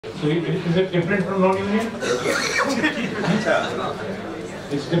So is it different from non-union?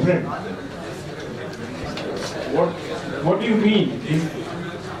 It's different. What do you mean?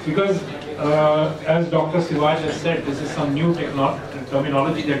 Because as Dr. Sivaj has said, this is some new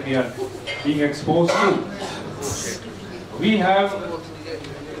terminology that we are being exposed to. We have,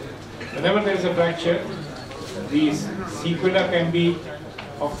 whenever there is a fracture, the sequela can be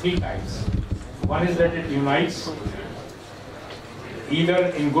of three types. One is that it unites either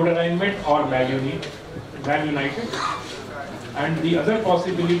in good alignment or malunited. And the other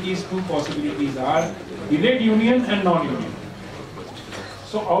possibilities, two possibilities are delayed union and non-union.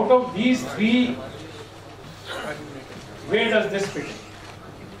 So out of these three, where does this fit in?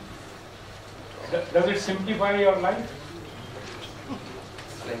 Does it simplify your life?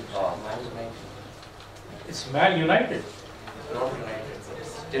 It's malunited. Not united,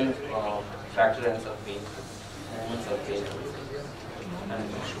 still fracture ends up being movements are painful.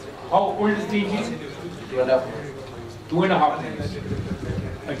 How old is the injury? 2.5 months. 2.5 months.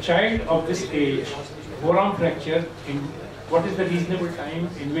 A child of this age, forearm fracture, what is the reasonable time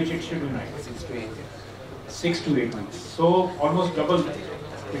in which it should unite? 6 to 8. 6 to 8 weeks. So almost double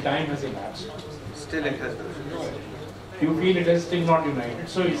the time has elapsed. Still it has. You feel it is still not united.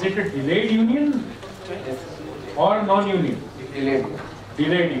 So is it a delayed union or non-union? Delayed.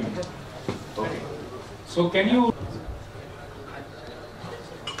 Delayed union. Okay. So can you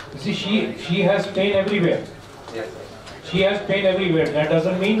see, she has pain everywhere. Yes. She has pain everywhere. That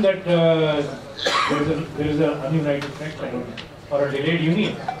doesn't mean that there is an ununited fracture or a delayed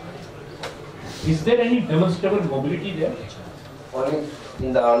union. Is there any demonstrable mobility there? Only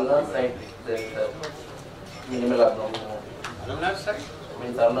in the ulnar side there is a minimal abnormal. Ulnar side?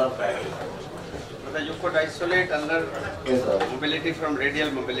 Means ulnar fracture. But you could isolate ulnar Yes, sir. mobility from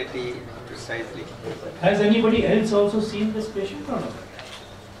radial mobility precisely. Has anybody else also seen this patient or not?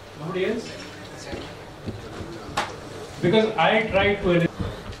 Nobody else? Because I try to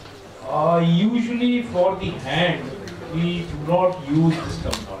usually for the hand we do not use this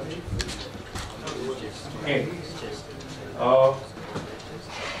terminology. Okay.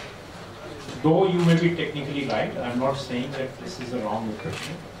 Though you may be technically right, I am not saying that this is a wrong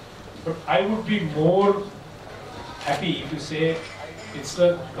impression, but I would be more happy if you say it's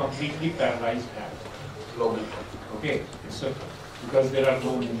a completely paralyzed hand. Global. Okay, because there are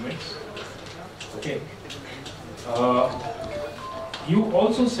no movements. Okay. You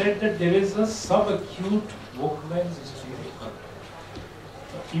also said that there is a subacute Volkmann's ischemic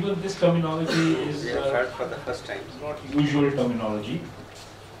contract. Even this terminology is We have heard for the first time. not usual terminology.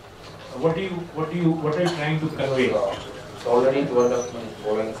 What are you trying to convey? It's already 2.5 months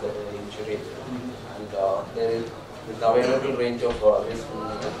following the injury, and there is the available range of risk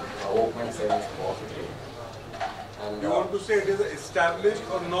Volkmann side is positive. And You want to say it is established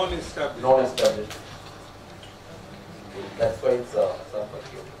or non-established? non-established. That's why it's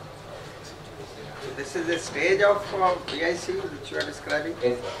subacute. So this is the stage of VIC which you are describing.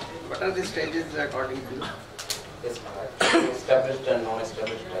 Yes, sir. What are the stages according to you? Yes, established and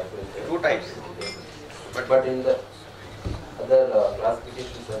non-established type. Two types. But in the other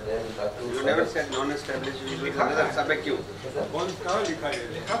classifications are there. You never said non-established. You will another subacute. Yes, sir. कौन कहाँ लिखा है?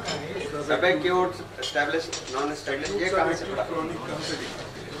 Subacute, established, non-established. ये कहाँ से पढ़ा? Chronic कहाँ से लिखा है?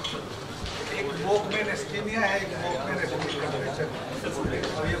 एक वॉकमैन इस्कीमिया है, एक वॉकमैन इस्कीमिक कंप्रेशन।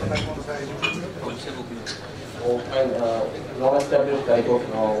 और ये बता कौन सा है? Volkmann, non-established type of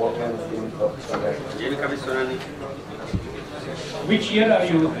Volkmann ischemic contract. ये भी कभी सुना नहीं. Which year are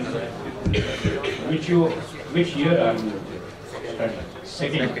you? Which year are you studying?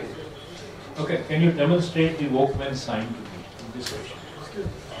 Second. Okay. Can you demonstrate the Volkmann sign to me in this section?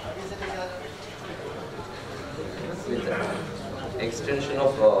 With extension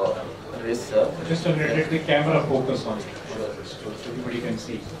of wrist, sir. Just a minute. Let the camera focus on it, Sure. so everybody can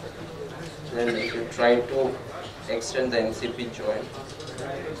see. Then if you try to extend the MCP joint,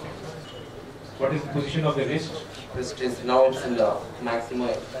 What is the position of the wrist? wrist is now it's in the maximum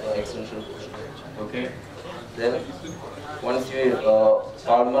extension position. Okay. Then once you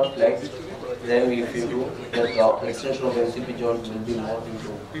palmar flexed, then if you do the extension of MCP joint will be more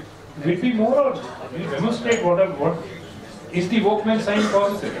into. Will be more or will demonstrate what is the Volkmann sign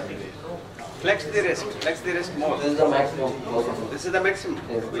positive? Flex the wrist more. This is the maximum possible. This is the maximum.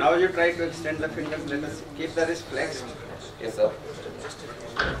 Yes. Now you try to extend the fingers. Let us keep the wrist flexed. Yes, sir.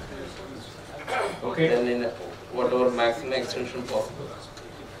 Okay. Then in whatever maximum extension possible.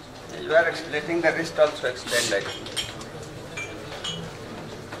 You are letting the wrist also extend like this.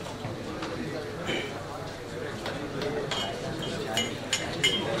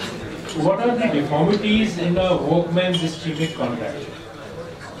 What are the deformities in a Volkmann's ischemic contraction?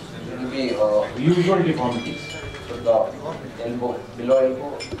 be Usual deformities. the elbow, below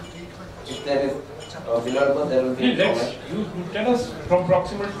elbow. If there is below elbow, there will be You tell us from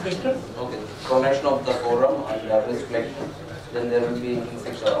proximal to distal. okay, pronation of the forearm and wrist flexion. Then there will be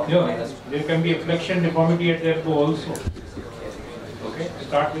insect Yeah, minus. there can be a flexion deformity at the elbow also. Okay,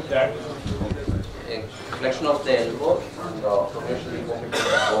 start with that. A flexion of the elbow and pronation deformity of the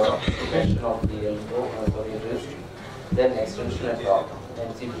forearm, flexion of the elbow and wrist. Then extension at the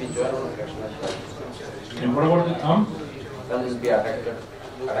NCP joint and flexion at the And what about the thumb? thumb will be adducted.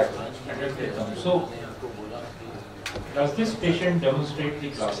 So, does this patient demonstrate the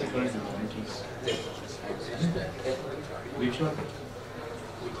classical deformities? Which one?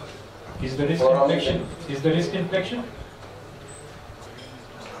 Is the wrist inflection? Is the wrist inflection?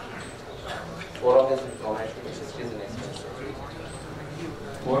 Forearm is in pronation, wrist is in extension.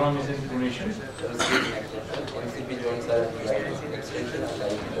 Forearm is in pronation. Wrist is in extension. NCP joints are in extension and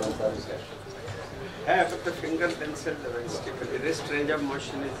IP joints are in flexion. Yeah, but the finger tensile very stable. The wrist range of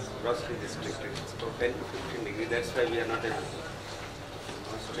motion is grossly restricted. It's about 10 to 15 degrees. That's why we are not able to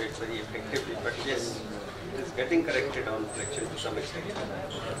demonstrate very effectively. But yes, it is getting corrected on flexion to some extent.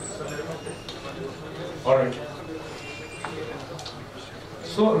 Alright.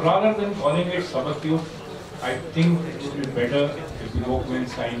 So rather than calling it subacute, I think it would be better if the Volkmann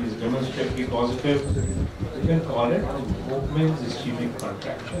sign is demonstrably positive. We can call it Volkmann's ischemic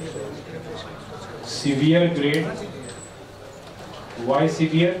contraction. Severe grade. Why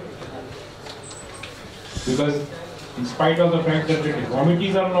severe? Because in spite of the fact that the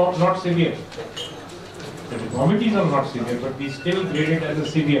deformities are not severe, the deformities are not severe, but we still grade it as a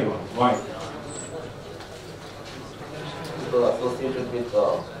severe one. Why? Because associated with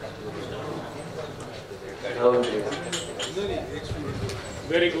nerve injury.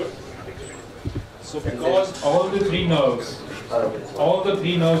 Very good. So because all the three nerves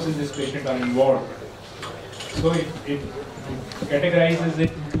in this patient are involved, so it categorizes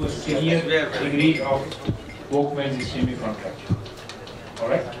it into a severe degree of Volkmann's ischemic contraction.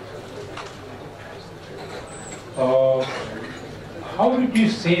 Alright? How did you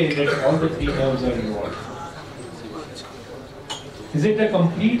say that all the three nerves are involved? Is it a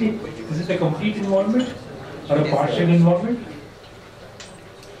complete involvement or a partial involvement?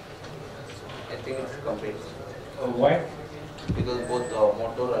 I think it's complete. Why? Because both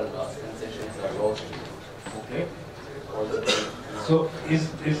motor and sensations are lost. Okay. All the three. So is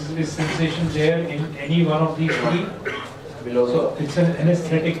sensation there in any one of these three? Below So the it's an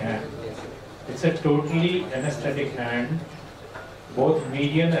anesthetic hand. yes. It's a totally anesthetic hand. Both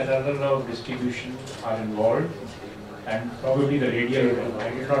median and other nerve distribution are involved, and probably the radial. I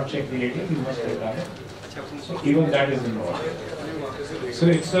did not check the radial. You must have done it. So even that is involved. So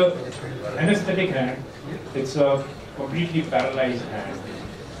it's a anesthetic hand. It's a completely paralyzed hand,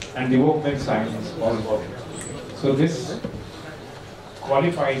 and the Volkmann sign is all about it. So this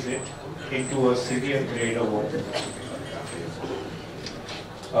qualifies it into a severe grade of Volkmann.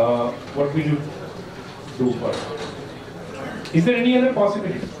 What will you do further? Is there any other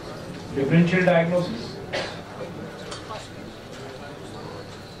possibility? Differential diagnosis?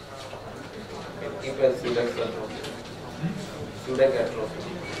 Keep a Sudex atrophy. Sudex atrophy.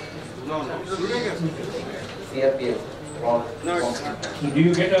 No. CRPS. No, it's not. So do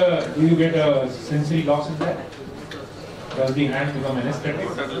you get a sensory loss in that? Does the hand become anesthetic?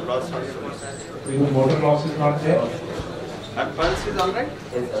 Total loss also. Even motor loss is not there? And pulse is all right?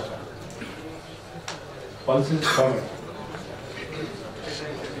 Yes, sir. Pulse is alright.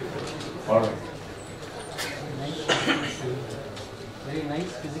 Alright. Very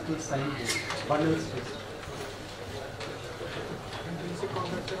nice physical sign here. Bundle stress.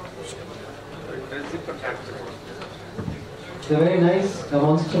 Intrinsic contraction. It's a very nice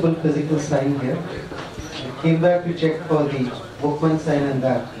demonstrable physical sign here. I came back to check for the Volkmann sign and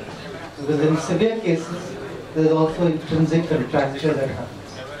that. Because in severe cases, there is also intrinsic contracture that happens.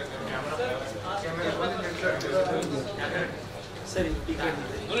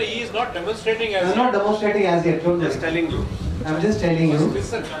 No, he is not demonstrating I'm not demonstrating as yet, don't Just worry. telling you. I'm just telling you.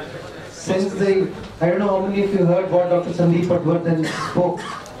 Since I don't know how many of you heard what Dr. Sandeep Patwardhan spoke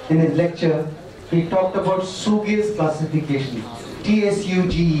in his lecture. He talked about Suge's classification.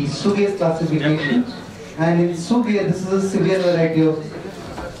 TSUGE, Suge's classification. And in Suge, this is a severe variety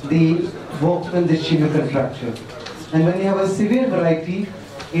of the Volkmann ischemic contracture. And when you have a severe variety,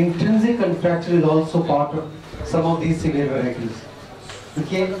 intrinsic contracture is also part of some of these severe varieties.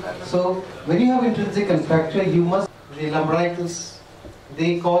 Okay, so when you have intrinsic contracture, you must, the lumbricals,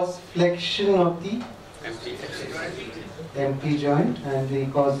 they cause flexion of the MP joint, and they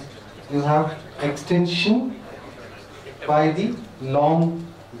cause, you have extension by the long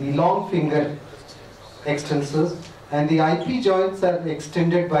the long finger extensors, and the IP joints are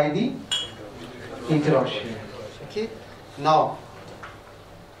extended by the interosseous. Okay. Now,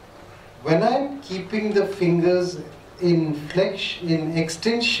 when I'm keeping the fingers in flexion, in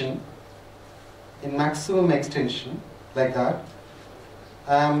extension, in maximum extension, like that,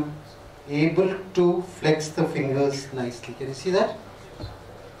 I'm able to flex the fingers nicely. Can you see that?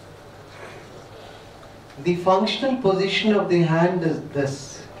 The functional position of the hand is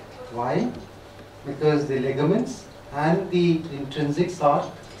this. Why? Because the ligaments and the intrinsics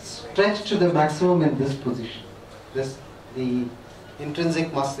are stretched to the maximum in this position. The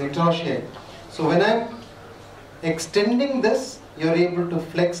intrinsic muscle, interosseous. So when I'm extending this, you're able to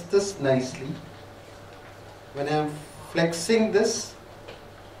flex this nicely. When I'm flexing this,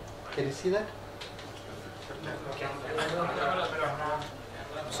 can you see that?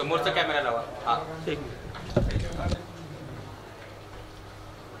 समोरचा camera लावा. हां ठीक.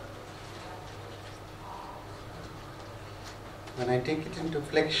 When I take it into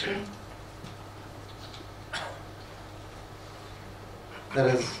flexion, there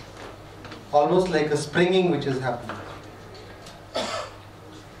is almost like a springing which is happening.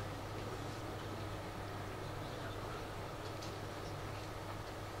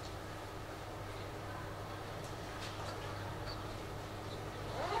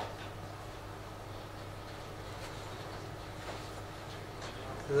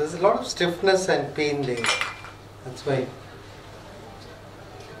 There's a lot of stiffness and pain there. That's why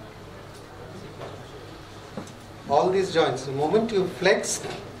all these joints, the moment you flex,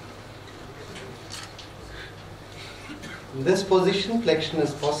 in this position flexion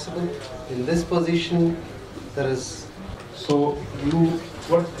is possible. In this position there is. So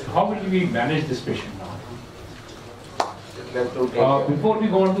how will we manage this patient now? Before we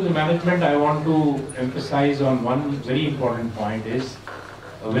go on to the management, I want to emphasize on one very important point is,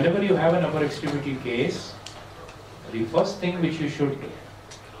 whenever you have an upper extremity case, the first thing which you should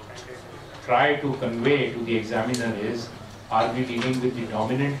try to convey to the examiner is, are we dealing with the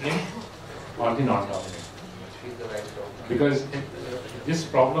dominant limb or the non-dominant? Because this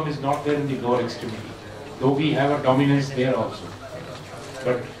problem is not there in the lower extremity, though we have a dominance there also.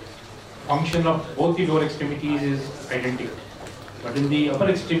 But function of both the lower extremities is identical. But in the upper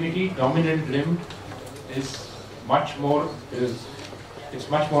extremity, dominant limb is much more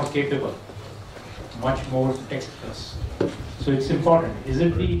capable, much more dexterous. So it's important. Is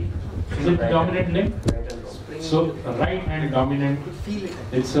it the dominant limb? So right hand dominant,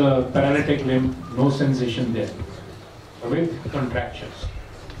 it's a paralytic limb, no sensation there, with contractions.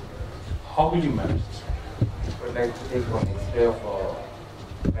 How will you manage this? I would like to take one X-ray of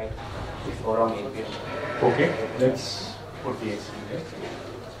right forearm APM. Okay, let's put the X-ray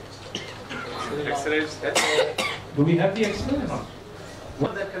there. X-rays. Do we have the X-ray or not?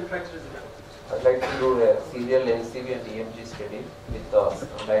 What that contraction is? I'd like to do a serial LCV and EMG study with the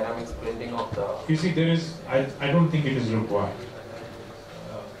dynamic splinting of the. You see, I don't think it is required.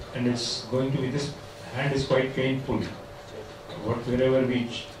 And it's going to be, this hand is quite painful. Wherever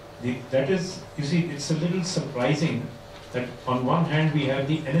that is, you see, it's a little surprising that on one hand we have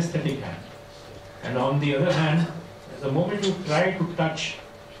the anesthetic hand, and on the other hand, the moment you try to touch,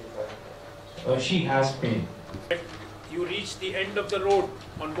 she has pain. You reach the end of the road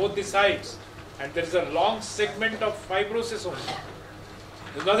on both the sides, and there is a long segment of fibrosis only.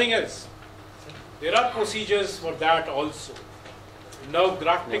 There's nothing else. There are procedures for that also. Nerve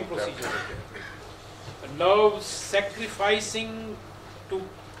grafting procedures. A nerve sacrificing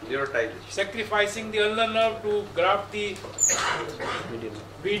the ulnar nerve to graft the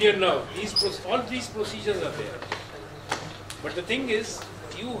median nerve. All these procedures are there. But the thing is,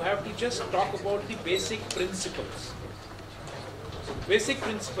 you have to just talk about the basic principles. So the basic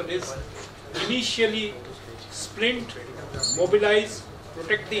principle is, initially splint, mobilize,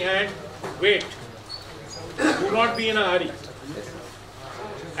 protect the hand, wait. Do not be in a hurry.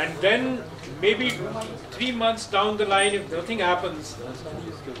 And then maybe 3 months down the line, if nothing happens,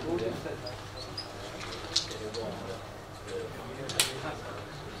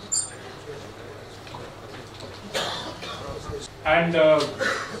 and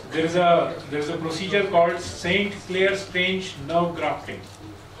there is a procedure called St. Clair-Strange nerve grafting,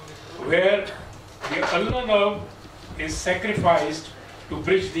 where the ulnar nerve is sacrificed to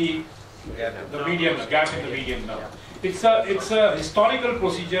bridge the median gap in the median nerve. It's a historical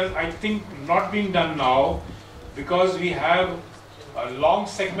procedure, I think not being done now, because we have long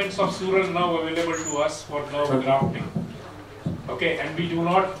segments of sural nerve available to us for nerve grafting. Okay, and we do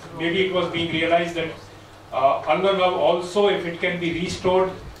not, maybe it was being realized that ulnar nerve also, if it can be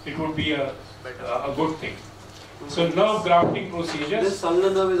restored, it would be a good thing. So nerve grafting procedures This ulnar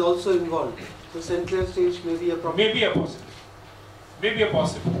nerve is also involved. So St. Clair Strange may be a problem. may be a possibility. Maybe a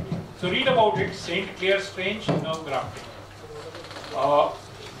possibility. So read about it, St. Clair Strange nerve grafting.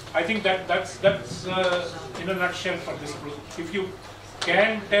 I think that's in a nutshell for this group. If you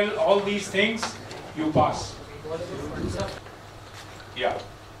can tell all these things, you pass. Yeah,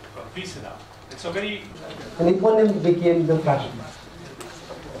 please sit down. It's a very... And eponym became the fashion.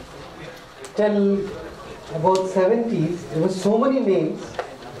 Till about 70s, there were so many names,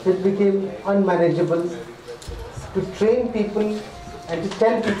 it became unmanageable to train people and to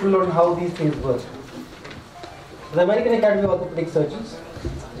tell people on how these things work. The American Academy of Orthopedic Surgeons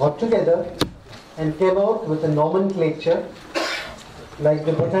got together and came out with a nomenclature like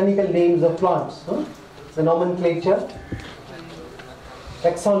the botanical names of plants. The nomenclature,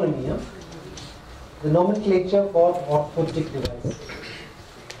 taxonomy, the nomenclature for orthotic device.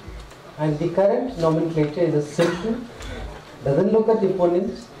 And the current nomenclature is a simple, doesn't look at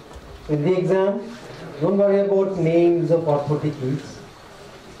eponyms. In the exam, don't worry about names of orthotic aids.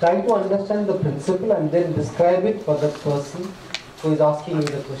 Try to understand the principle and then describe it for the person who is asking you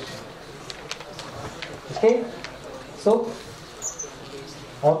the question. Okay? So,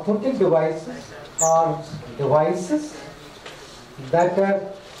 orthotic devices are devices that are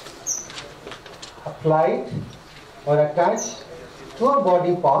applied or attached to a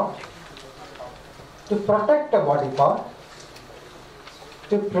body part to protect a body part,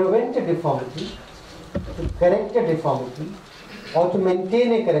 to prevent a deformity, to correct a deformity, or to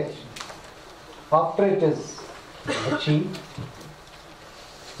maintain a correction after it is achieved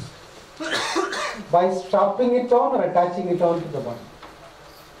by strapping it on or attaching it on to the body.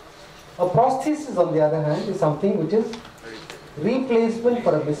 A prosthesis, on the other hand, is something which is replacement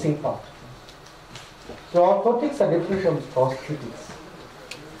for a missing part. So orthotics are different from prosthetics.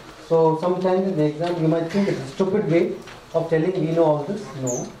 So sometimes in the exam you might think it's a stupid way of telling we know all this.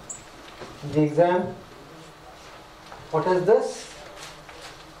 No. In the exam, what is this?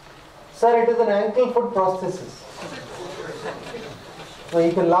 Sir, it is an ankle foot prosthesis. Now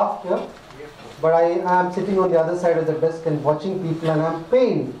you can laugh here, but I am sitting on the other side of the desk and watching people and I am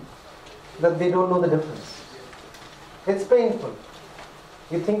pained that they don't know the difference. It's painful.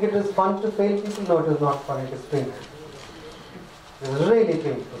 You think it is fun to fail people? No, it is not fun, it is painful. It is really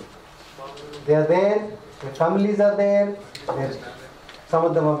painful. They are there, their families are there, some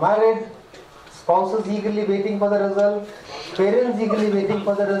of them are married, spouses eagerly waiting for the result, parents eagerly waiting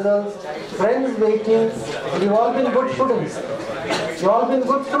for the results, friends waiting. You've all been good students. You've all been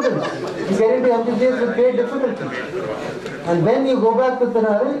good students. You get into MBBS with great difficulty. And then you go back with an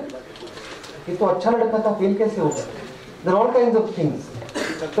array. There are all kinds of things.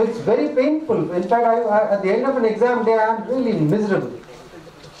 So it's very painful. In fact, at the end of an exam day, I am really miserable.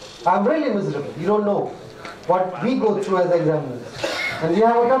 I am really miserable. You don't know what we go through as examiners. And we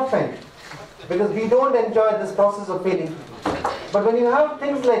have a tough time. Because we don't enjoy this process of failing. But when you have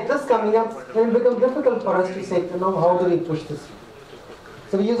things like this coming up, it will become difficult for us to say, how do we push this?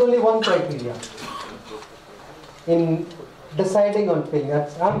 So we use only one criteria in deciding on failing.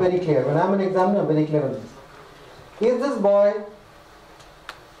 I'm very clear. When I'm an examiner, I'm very clear on this. Is this boy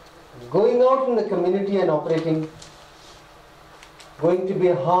going out in the community and operating going to be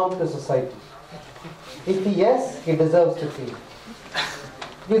a harm to society? If yes, he deserves to fail.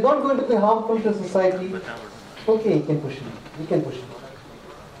 If he's not going to be harmful to society, okay, you can push him. You can push him.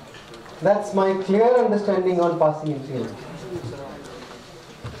 That's my clear understanding on passing and failing.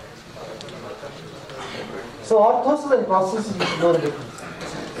 So orthosis and prosthesis, you should know the difference.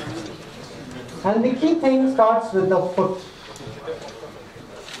 And the key thing starts with the foot.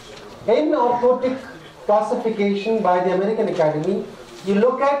 In orthotic classification by the American Academy, you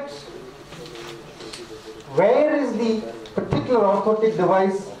look at where is the particular orthotic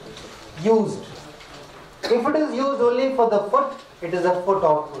device used. If it is used only for the foot, it is a foot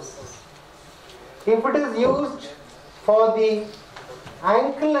orthosis. If it is used for the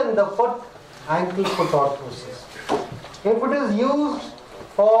ankle and the foot, ankle foot orthosis. If it is used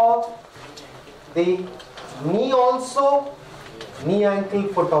for the knee also, knee ankle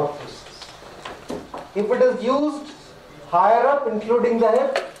foot orthosis. If it is used higher up, including the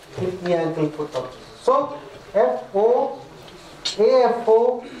hip knee ankle foot orthosis. So FO,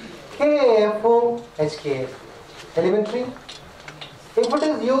 AFO, KAFO, HKF. Elementary. If it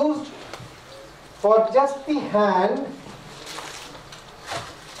is used for just the hand,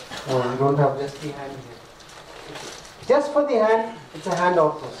 no, we don't have just the hand here. Just for the hand, it's a hand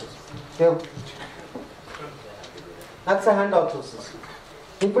orthosis. Here. That's a hand orthosis.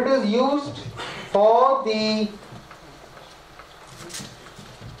 If it is used for the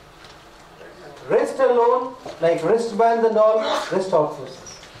wrist wrist alone, like wristbands and all, wrist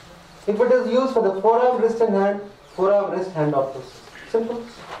orthosis. If it is used for the forearm, wrist and hand, forearm, wrist, hand orthosis. Simple.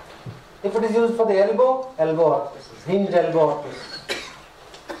 If it is used for the elbow, elbow orthosis, hinge elbow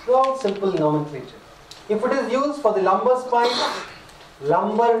orthosis. So all simple nomenclature. If it is used for the lumbar spine,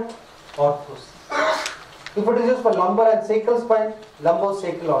 lumbar orthosis. If it is used for lumbar and sacral spine,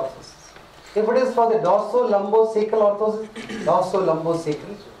 lumbosacral orthosis. If it is for the dorsolumbosacral orthosis,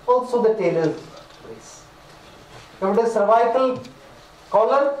 dorsolumbosacral, also the Taylor's brace. If it is cervical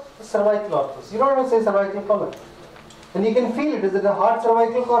collar, cervical orthosis. You don't have to say cervical collar. And you can feel it. Is it a hard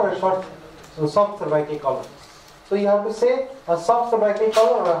cervical collar or a soft cervical collar? So you have to say a soft cervical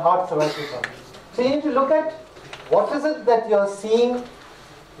collar or a hard cervical collar. So you need to look at what is it that you are seeing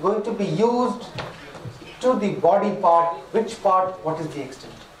going to be used to the body part, which part, what is the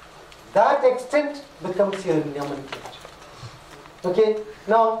extent. That extent becomes your nomenclature. Okay,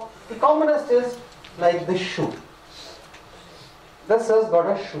 now the commonest is like the shoe. This has got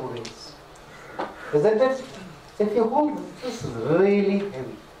a shoe race, isn't it? If you hold this is really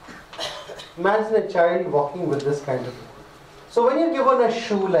heavy. Imagine a child walking with this kind of. So when you're given a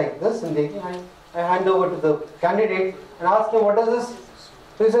shoe like this, and I hand over to the candidate and ask him, what is this?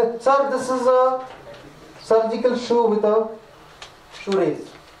 So he said, sir, this is a surgical shoe with a shoe race.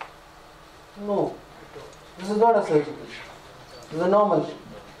 No, this is not a surgical shoe. This is a normal shoe.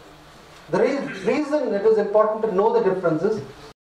 The reason it is important to know the difference is